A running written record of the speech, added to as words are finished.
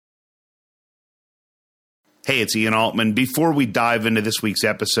Hey, it's Ian Altman. Before we dive into this week's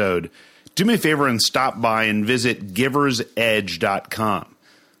episode, do me a favor and stop by and visit giversedge.com.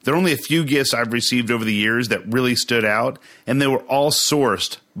 There are only a few gifts I've received over the years that really stood out, and they were all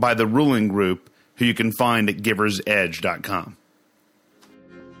sourced by the Ruling Group, who you can find at giversedge.com.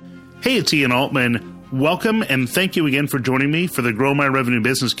 Hey, it's Ian Altman. Welcome and thank you again for joining me for the Grow My Revenue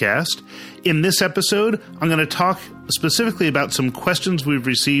Business Cast. In this episode, I'm going to talk specifically about some questions we've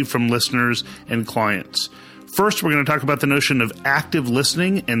received from listeners and clients. First, we're going to talk about the notion of active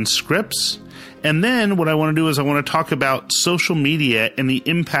listening and scripts. And then what I want to do is I want to talk about social media and the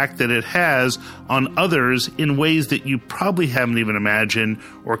impact that it has on others in ways that you probably haven't even imagined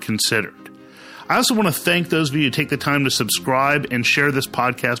or considered. I also want to thank those of you who take the time to subscribe and share this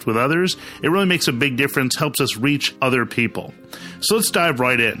podcast with others. It really makes a big difference, helps us reach other people. So let's dive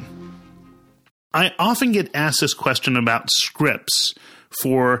right in. I often get asked this question about scripts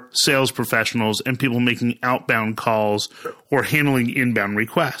for sales professionals and people making outbound calls or handling inbound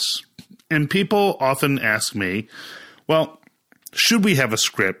requests. And people often ask me, well, should we have a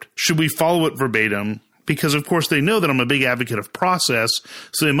script? Should we follow it verbatim? Because, of course, they know that I'm a big advocate of process,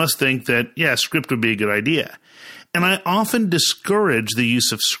 so they must think that, yeah, script would be a good idea. And I often discourage the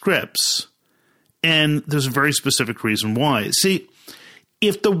use of scripts, and there's a very specific reason why. See,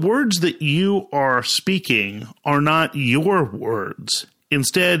 if the words that you are speaking are not your words,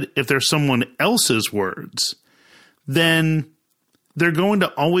 instead, if they're someone else's words, then they're going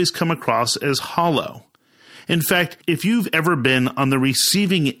to always come across as hollow. In fact, if you've ever been on the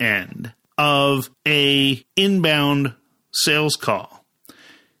receiving end of a inbound sales call,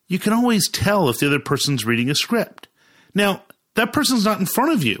 you can always tell if the other person's reading a script. Now, that person's not in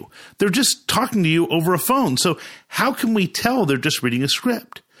front of you. They're just talking to you over a phone. So how can we tell they're just reading a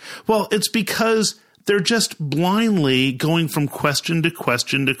script? Well, it's because they're just blindly going from question to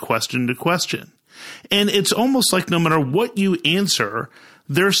question to question to question. And it's almost like no matter what you answer,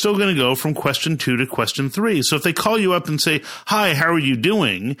 they're still going to go from question 2 to question 3. So if they call you up and say, hi, how are you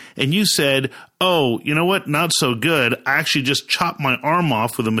doing? And you said, oh, you know what? Not so good. I actually just chopped my arm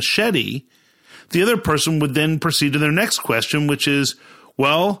off with a machete. The other person would then proceed to their next question, which is,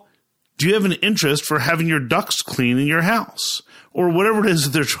 well, do you have an interest for having your ducts clean in your house? Or whatever it is that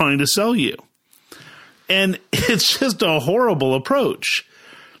they're trying to sell you. And it's just a horrible approach.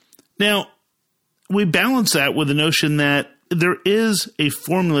 Now, we balance that with the notion that there is a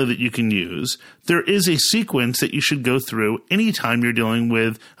formula that you can use. There is a sequence that you should go through anytime you're dealing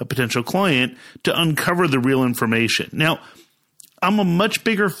with a potential client to uncover the real information. Now, I'm a much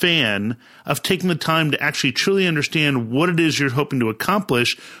bigger fan of taking the time to actually truly understand what it is you're hoping to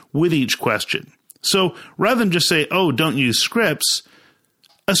accomplish with each question. So rather than just say, oh, don't use scripts,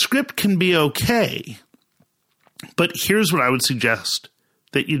 a script can be okay. But here's what I would suggest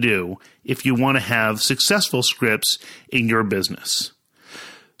that you do if you want to have successful scripts in your business.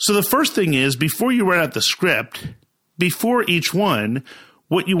 So the first thing is, before you write out the script, before each one,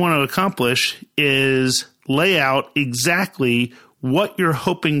 what you want to accomplish is lay out exactly what you're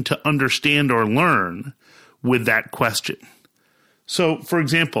hoping to understand or learn with that question. So, for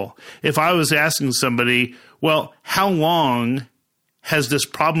example, if I was asking somebody, well, how long has this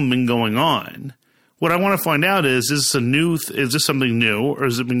problem been going on? What I want to find out is this something new, or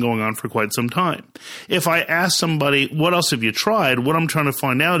has it been going on for quite some time? If I ask somebody, what else have you tried? What I'm trying to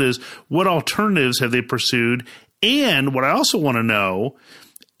find out is, what alternatives have they pursued? And what I also want to know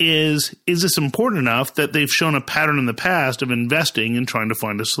is this important enough that they've shown a pattern in the past of investing and trying to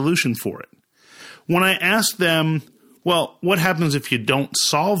find a solution for it? When I ask them, well, what happens if you don't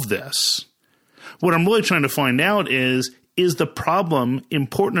solve this? What I'm really trying to find out is the problem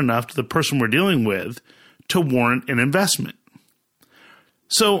important enough to the person we're dealing with to warrant an investment?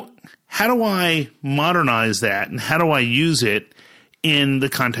 So how do I modernize that, and how do I use it in the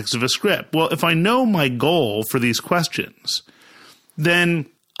context of a script? Well, if I know my goal for these questions, then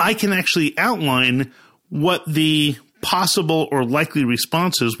I can actually outline what the possible or likely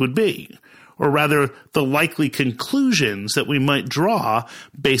responses would be, or rather the likely conclusions that we might draw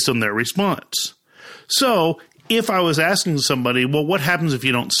based on their response. So if I was asking somebody, well, what happens if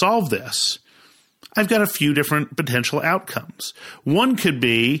you don't solve this? I've got a few different potential outcomes. One could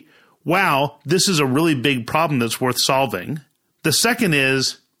be, wow, this is a really big problem that's worth solving. The second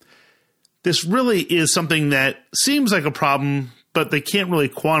is, this really is something that seems like a problem, but they can't really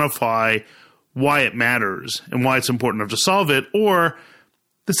quantify why it matters and why it's important enough to solve it, or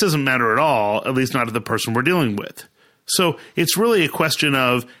this doesn't matter at all, at least not to the person we're dealing with. So it's really a question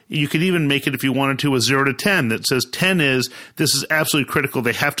of, you could even make it, if you wanted to, a 0 to 10 that says 10 is, this is absolutely critical,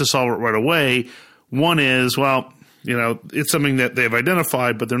 they have to solve it right away. 1 is, well, it's something that they've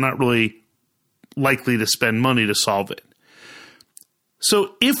identified, but they're not really likely to spend money to solve it.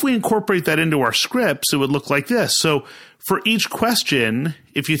 So if we incorporate that into our scripts, it would look like this. So for each question,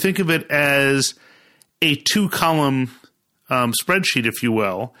 if you think of it as a 2-column spreadsheet, if you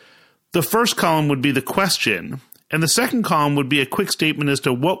will, the first column would be the question, and the second column would be a quick statement as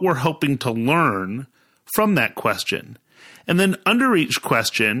to what we're hoping to learn from that question. And then under each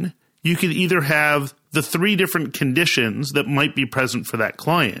question, you could either have the 3 different conditions that might be present for that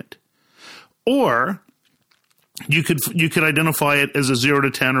client, or you could identify it as a 0 to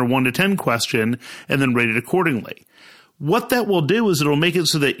 10 or 1 to 10 question and then rate it accordingly. What that will do is it'll make it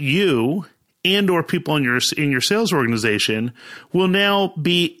so that you and or people in your sales organization will now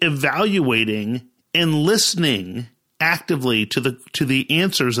be evaluating and listening actively to the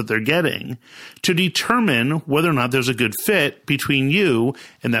answers that they're getting to determine whether or not there's a good fit between you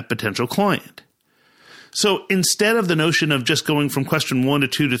and that potential client. So instead of the notion of just going from question 1 to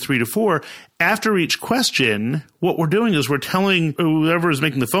 2 to 3 to 4, after each question, what we're doing is we're telling whoever is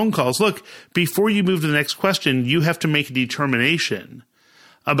making the phone calls, look, before you move to the next question, you have to make a determination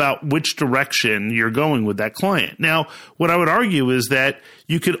about which direction you're going with that client. Now, what I would argue is that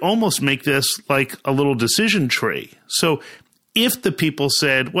you could almost make this like a little decision tree. So if the people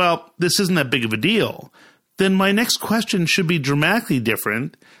said, well, this isn't that big of a deal, then my next question should be dramatically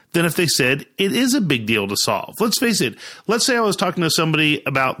different than if they said it is a big deal to solve. Let's face it. Let's say I was talking to somebody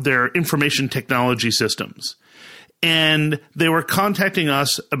about their information technology systems, and they were contacting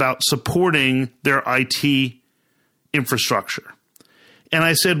us about supporting their IT infrastructure. And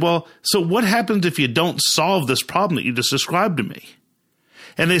I said, well, so what happens if you don't solve this problem that you just described to me?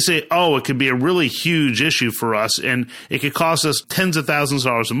 And they say, oh, it could be a really huge issue for us, and it could cost us tens of thousands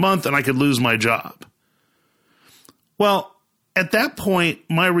of dollars a month, and I could lose my job. Well, at that point,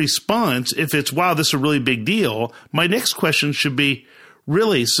 my response, if it's, wow, this is a really big deal, my next question should be,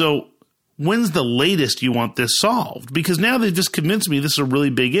 really, so when's the latest you want this solved? Because now they've just convinced me this is a really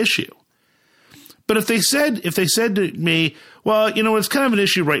big issue. But if they said to me, well, you know, it's kind of an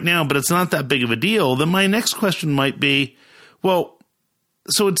issue right now, but it's not that big of a deal, then my next question might be, well,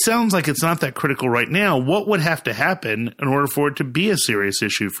 so it sounds like it's not that critical right now. What would have to happen in order for it to be a serious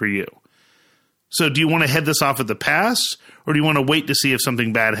issue for you? So do you want to head this off at the pass, or do you want to wait to see if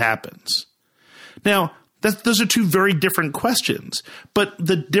something bad happens? Now, those are 2 very different questions, but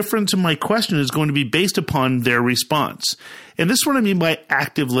the difference in my question is going to be based upon their response. And this is what I mean by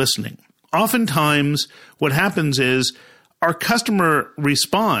active listening. Oftentimes, what happens is our customer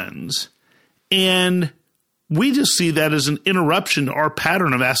responds, and we just see that as an interruption to our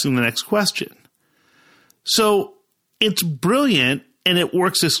pattern of asking the next question. So it's brilliant, and it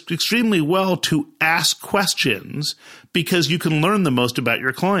works extremely well to ask questions because you can learn the most about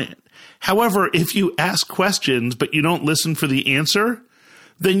your client. However, if you ask questions but you don't listen for the answer,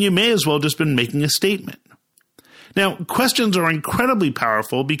 then you may as well just been making a statement. Now, questions are incredibly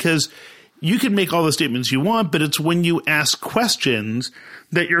powerful because you can make all the statements you want, but it's when you ask questions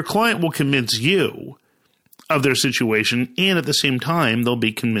that your client will convince you of their situation, and at the same time, they'll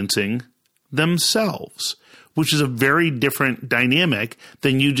be convincing themselves, which is a very different dynamic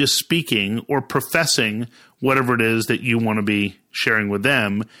than you just speaking or professing whatever it is that you want to be sharing with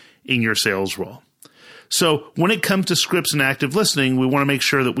them in your sales role. So when it comes to scripts and active listening, we want to make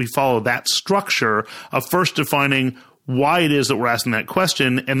sure that we follow that structure of first defining why it is that we're asking that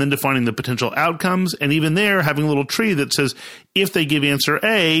question, and then defining the potential outcomes, and even there having a little tree that says, if they give answer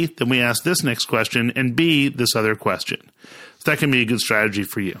A, then we ask this next question, and B, this other question. So that can be a good strategy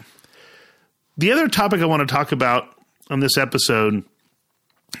for you. The other topic I want to talk about on this episode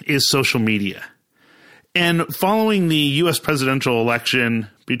is social media. And following the U.S. presidential election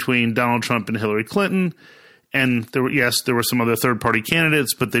between Donald Trump and Hillary Clinton, and there were some other third-party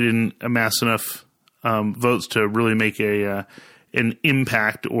candidates, but they didn't amass enough votes to really make an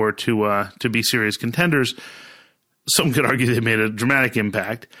impact or to be serious contenders. Some could argue they made a dramatic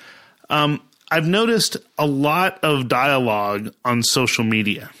impact. I've noticed a lot of dialogue on social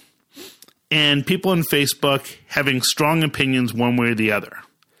media, and people on Facebook having strong opinions one way or the other.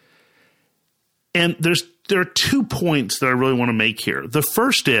 And there are 2 points that I really want to make here. The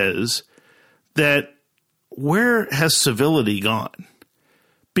first is that where has civility gone?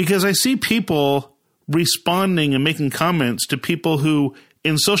 Because I see people responding and making comments to people who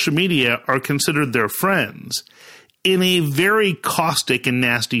in social media are considered their friends in a very caustic and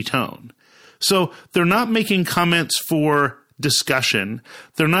nasty tone. So they're not making comments for discussion.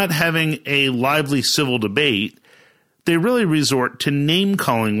 They're not having a lively civil debate. They really resort to name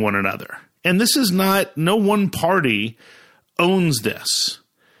calling one another. And this is not, no one party owns this.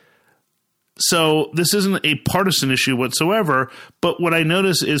 So this isn't a partisan issue whatsoever, but what I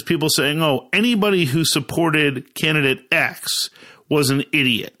notice is people saying, oh, anybody who supported candidate X was an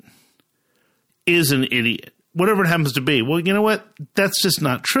idiot, is an idiot, whatever it happens to be. Well, you know what? That's just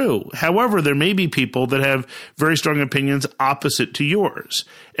not true. However, there may be people that have very strong opinions opposite to yours.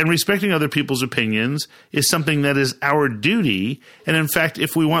 And respecting other people's opinions is something that is our duty. And in fact,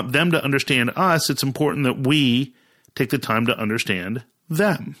 if we want them to understand us, it's important that we take the time to understand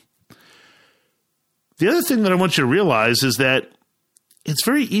them. The other thing that I want you to realize is that it's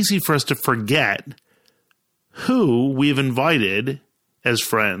very easy for us to forget who we've invited as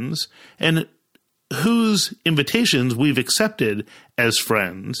friends and whose invitations we've accepted as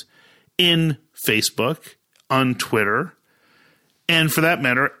friends in Facebook, on Twitter, and for that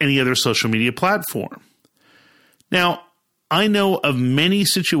matter, any other social media platform. Now, I know of many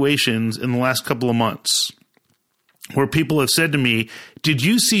situations in the last couple of months where people have said to me, did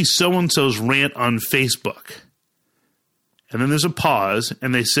you see so-and-so's rant on Facebook? And then there's a pause,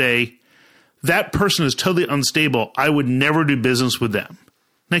 and they say, that person is totally unstable. I would never do business with them.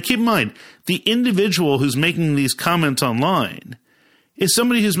 Now, keep in mind, the individual who's making these comments online is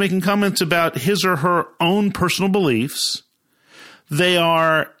somebody who's making comments about his or her own personal beliefs. They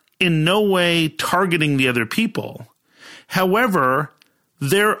are in no way targeting the other people. However,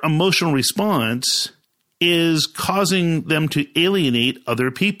 their emotional response is causing them to alienate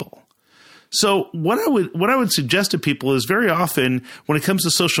other people. So what I would suggest to people is very often when it comes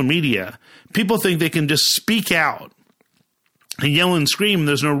to social media, people think they can just speak out and yell and scream.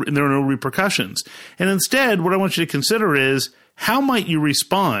 There are no repercussions. And instead, what I want you to consider is how might you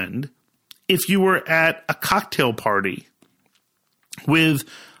respond if you were at a cocktail party with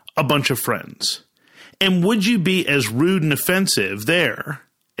a bunch of friends? And would you be as rude and offensive there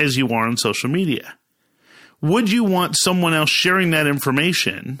as you are on social media? Would you want someone else sharing that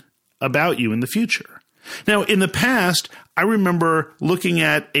information about you in the future? Now, in the past, I remember looking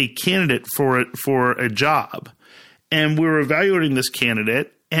at a candidate for a job, and we were evaluating this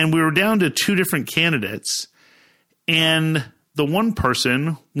candidate, and we were down to two different candidates. And the one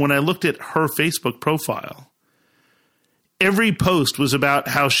person, when I looked at her Facebook profile, every post was about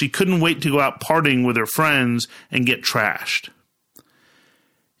how she couldn't wait to go out partying with her friends and get trashed.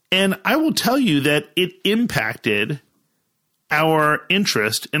 And I will tell you that it impacted our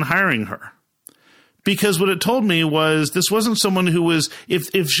interest in hiring her. Because what it told me was this wasn't someone who was,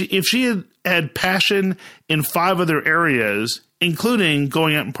 if she had passion in 5 other areas, including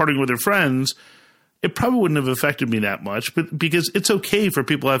going out and partying with her friends, it probably wouldn't have affected me that much. But because it's okay for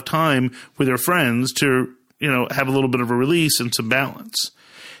people to have time with their friends to, have a little bit of a release and some balance.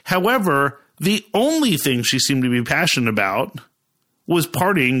 However, the only thing she seemed to be passionate about was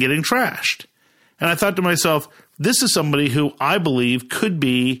partying, getting trashed. And I thought to myself, this is somebody who I believe could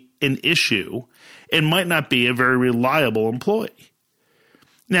be an issue and might not be a very reliable employee.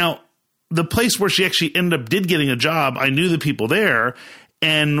 Now, the place where she actually did getting a job, I knew the people there.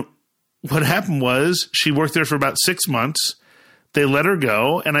 And what happened was she worked there for about 6 months. They let her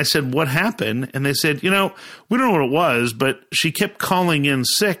go. And I said, what happened? And they said, we don't know what it was, but she kept calling in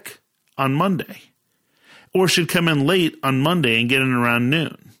sick on Monday. Or she'd come in late on Monday and get in around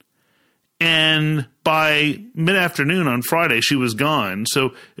noon. And by mid-afternoon on Friday, she was gone.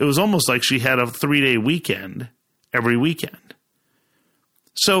 So it was almost like she had a 3-day weekend every weekend.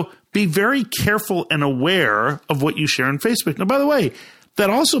 So be very careful and aware of what you share on Facebook. Now, by the way, that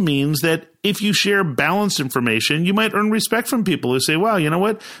also means that if you share balanced information, you might earn respect from people who say, wow, you know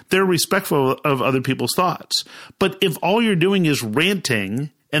what? They're respectful of other people's thoughts. But if all you're doing is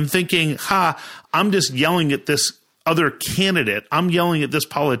ranting and thinking, I'm just yelling at this other candidate, I'm yelling at this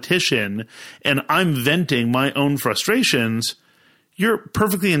politician, and I'm venting my own frustrations, you're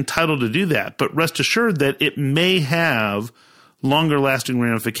perfectly entitled to do that. But rest assured that it may have longer lasting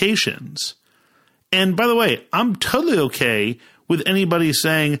ramifications. And by the way, I'm totally okay with anybody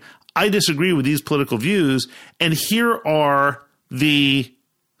saying, I disagree with these political views, and here are the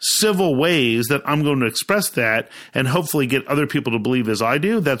civil ways that I'm going to express that and hopefully get other people to believe as I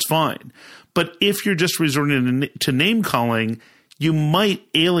do, that's fine. But if you're just resorting to name calling, you might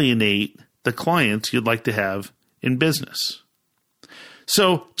alienate the clients you'd like to have in business.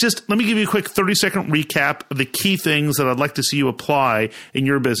 So just let me give you a quick 30-second recap of the key things that I'd like to see you apply in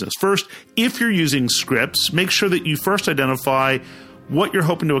your business. First, if you're using scripts, make sure that you first identify what you're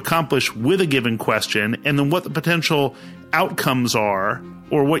hoping to accomplish with a given question, and then what the potential outcomes are,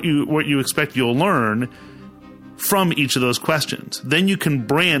 or what you expect you'll learn from each of those questions. Then you can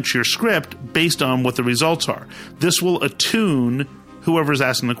branch your script based on what the results are. This will attune whoever's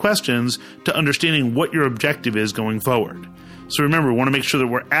asking the questions to understanding what your objective is going forward. So remember, we want to make sure that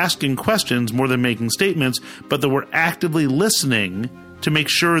we're asking questions more than making statements, but that we're actively listening to make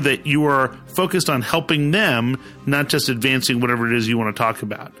sure that you are focused on helping them, not just advancing whatever it is you want to talk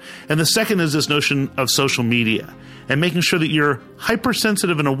about. And the second is this notion of social media and making sure that you're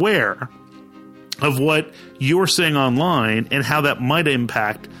hypersensitive and aware of what you're saying online and how that might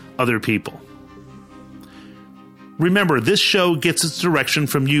impact other people. Remember, this show gets its direction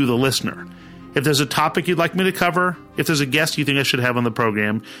from you, the listener. If there's a topic you'd like me to cover, if there's a guest you think I should have on the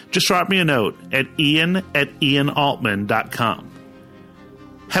program, just drop me a note at ian@ianaltman.com.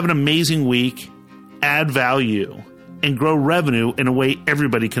 Have an amazing week, add value, and grow revenue in a way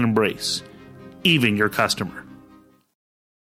everybody can embrace, even your customers.